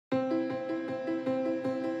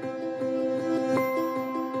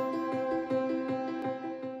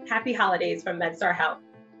Happy holidays from MedStar Health.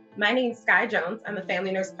 My name is Skye Jones. I'm a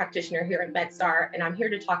family nurse practitioner here at MedStar, and I'm here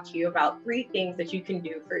to talk to you about 3 things that you can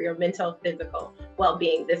do for your mental, physical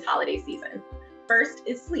well-being this holiday season. First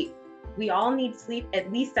is sleep. We all need sleep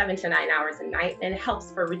at least 7 to 9 hours a night, and it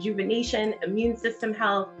helps for rejuvenation, immune system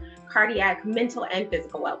health, cardiac, mental, and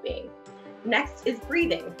physical well-being. Next is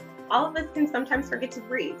breathing. All of us can sometimes forget to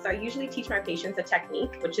breathe, so I usually teach my patients a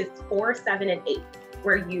technique, which is 4, 7, and 8,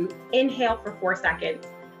 where you inhale for 4 seconds,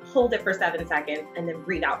 hold it for 7 seconds, and then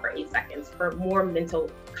breathe out for 8 seconds for more mental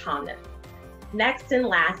calmness. Next and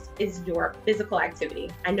last is your physical activity.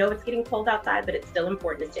 I know it's getting cold outside, but it's still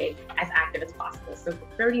important to stay as active as possible. So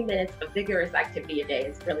 30 minutes of vigorous activity a day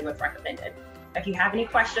is really what's recommended. If you have any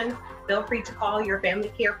questions, feel free to call your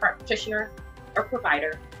family care practitioner or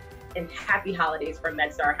provider. And happy holidays from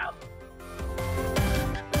MedStar Health.